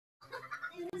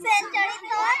Century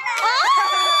Tona!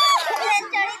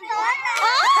 Century Tona!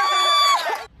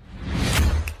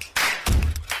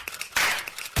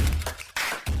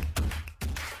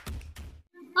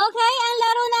 Okay, ang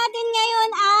laro natin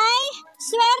ngayon ay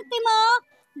swerte mo,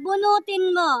 bunutin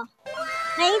mo.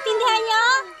 Naiintindihan nyo?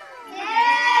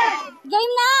 Yeah!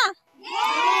 Game na!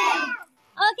 Yeah!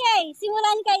 Okay,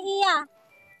 simulan kay Iya.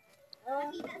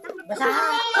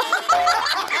 Basahan!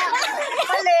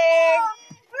 Balik!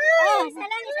 Isa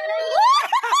lang.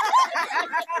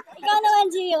 Ikaw naman,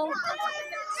 Gio.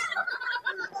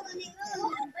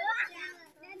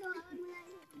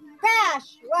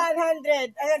 Cash!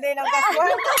 100! Ano din ang cash 1?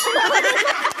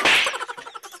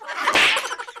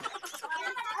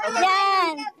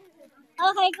 Yan.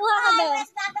 Okay, kuha ka ba?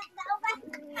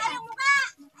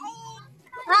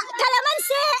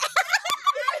 Kalamansi!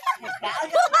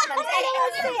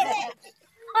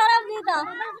 Harap dito.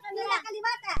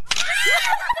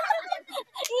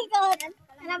 Ikot.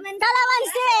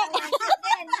 Kalamansi!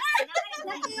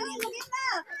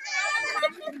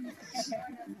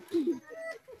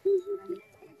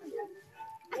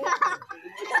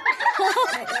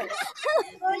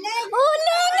 Uling!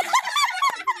 Uling!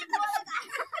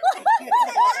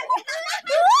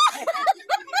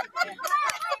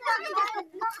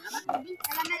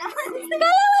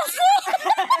 Kalamansi!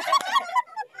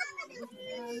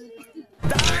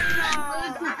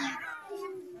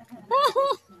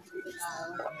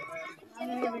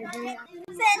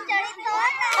 Century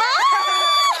Tona!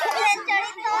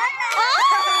 Century Tona!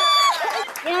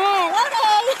 Yan,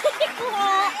 okay.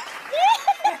 Kuha.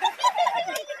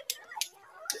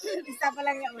 Isa pa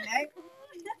lang yung ulit.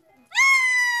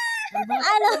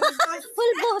 Ano?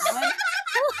 Pulbos.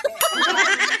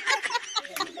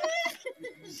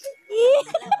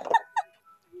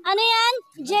 Ano yan?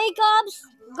 Jacob's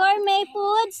Gourmet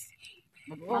Foods.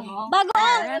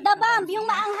 Bagoong. The Bomb. Yung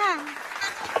maanghang.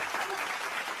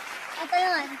 Ito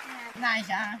yun.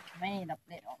 Naisha, may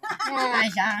daplit ako.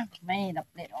 Naisha, may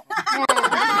daplit ako.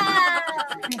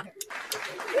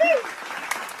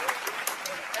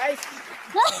 Guys!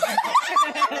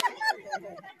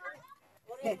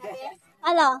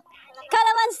 Ano?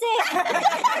 Kalamansi.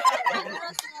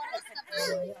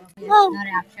 Oh. No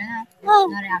reaction na. Oh.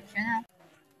 No reaction na.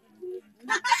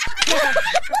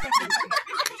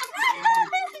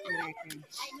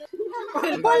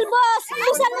 Pulbos.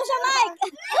 Busan mo siya, Mike.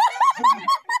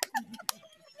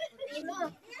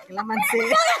 Kalamansi.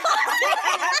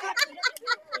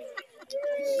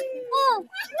 Oh.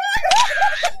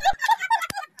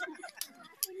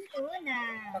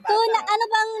 Tuna. Ano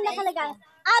bang nakalagay?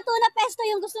 Tuna pesto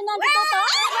yung gusto natin ito.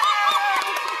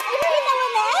 Kita mo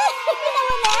na? Kita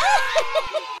mo na?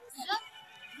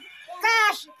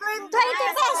 Cash! 20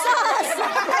 pesos!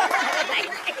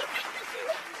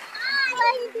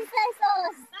 20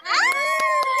 pesos!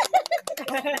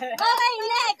 Okay,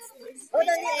 next!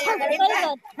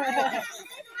 Pulgot.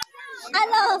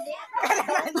 Ano?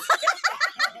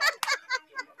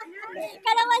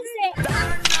 Kalamansi!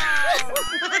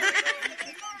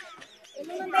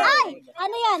 Ay!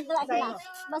 Ano yan?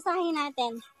 Basahin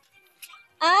natin.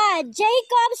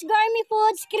 Jacob's Gourmet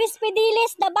Foods Crispy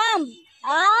Dilis The Bomb.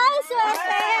 Ay,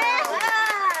 swerte!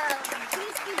 Wow!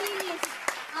 Crispy Dilis.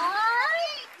 Ay!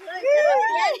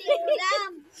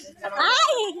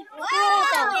 Ay!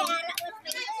 Wow!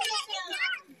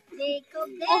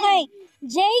 Okay.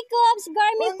 Jacob's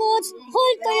Gourmet Foods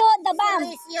Whole Tuyo The Bomb.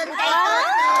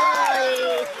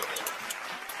 Ay!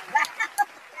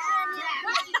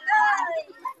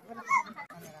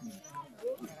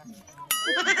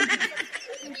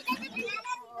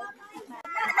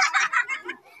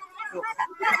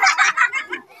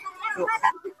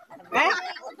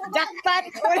 Jackpot!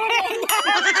 Ulit!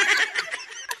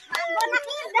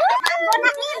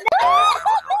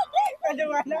 Ano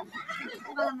ba na?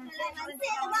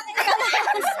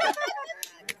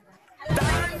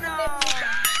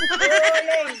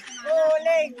 Uling!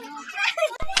 Uling!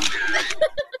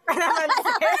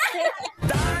 Kalamansi!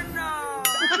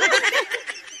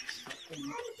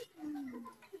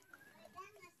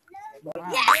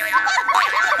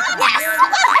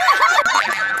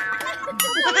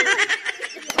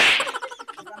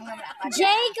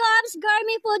 Jacob's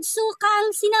Gourmet Food Sukang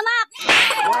Sinamak.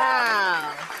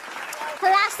 Wow!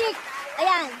 Classic.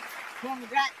 Ayan.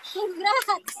 Congrats!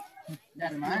 Congrats.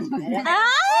 Dalman.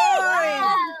 Ay!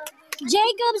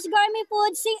 Jacob's Gourmet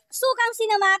Food Sukang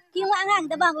Sinamak. Yung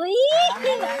maanghang. Dabang. Uy!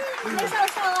 May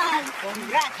sausawan.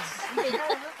 Congrats!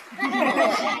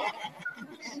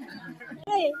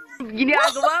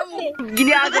 Ginagawa mo.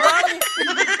 Ginagawa mo.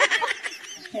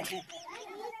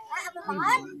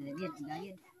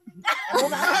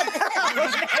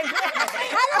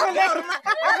 Ano?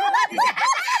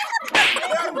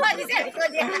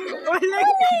 Uling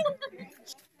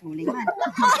man.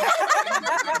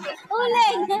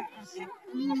 Uling.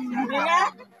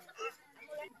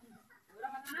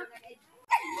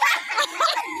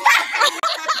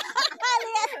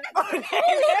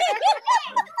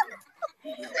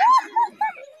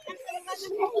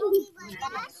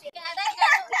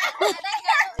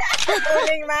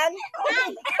 Uling man.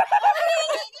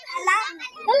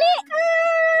 Dali.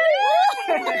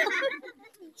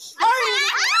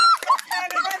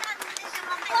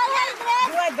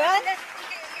 Dua doon.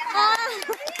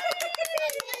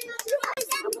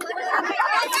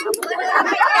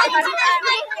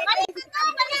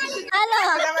 Ano?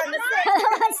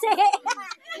 Kalamansi.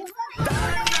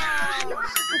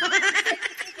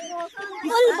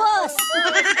 Pulbos.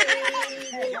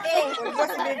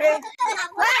 Pulbos, bibi.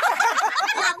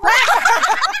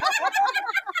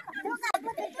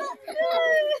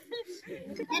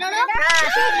 $50.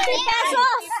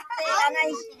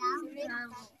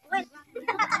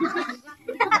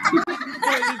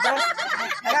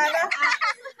 Ano?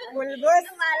 Pulbos.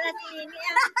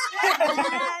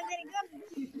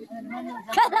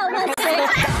 Kalamansi.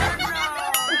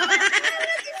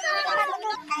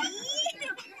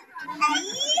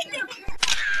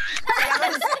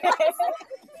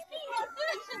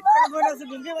 Bunutan sa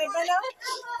bibi, may pala.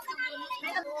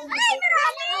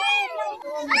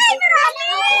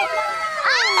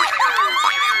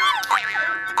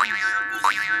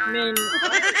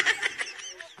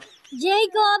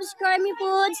 Jacob's Creamy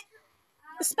Foods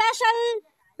Special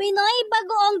Pinoy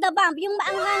Bagoong The Bomb. Yung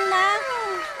maanghang na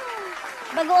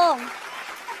bagoong.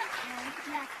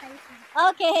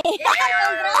 Okay.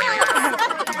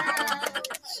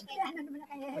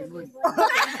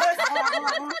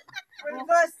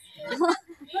 Pulbos.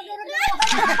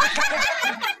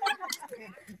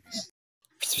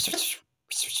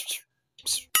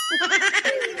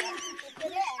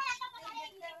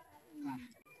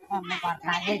 May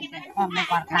kwartagin. May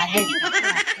kwartagin.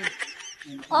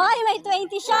 Oy, may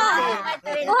 20 siya.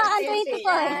 Kuha ang 20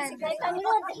 ko.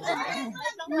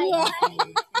 Yeah.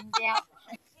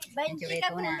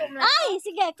 Churito na. Ay,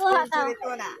 sige, kuha ka.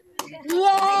 Ito na.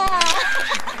 Yeah.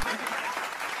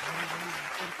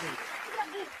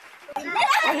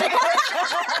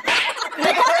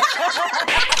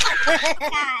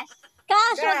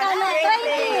 Cash, magkano?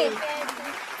 20.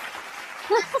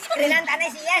 Skrinan tanay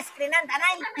siya. Skrinan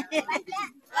tanay.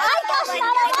 Ay, cash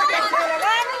na naman.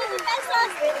 20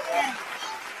 pesos.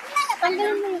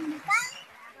 Tanggalin mo yun.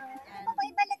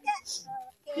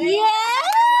 Yeah!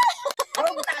 Oh,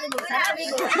 buta ka rin doon. Sabi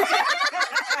ko.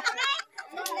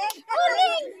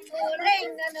 Uling!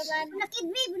 Uling na naman. Nakid,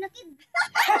 babe. Nakid.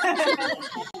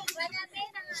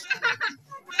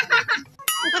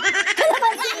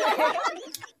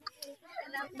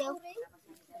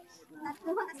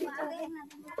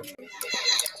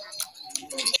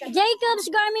 Jacob's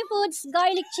Gourmet Foods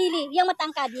Garlic Chili. Yung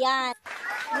matangkad yan.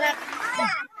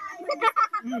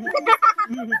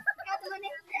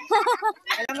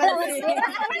 Kalamansi.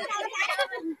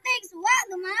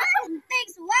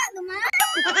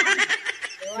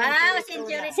 Wow,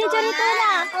 century. Century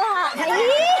tuna. Kuha.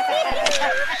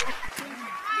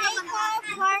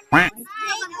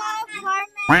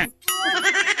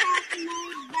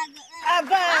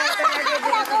 Aba, talaga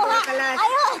dito sa kalas.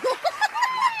 Ayun.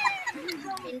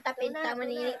 Pinta-pinta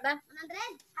manili ba?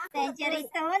 Century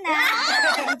tuna.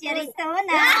 Century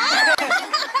tuna.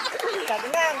 Sabi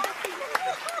lang.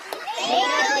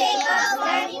 Jacob's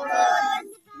Gourmet Foods.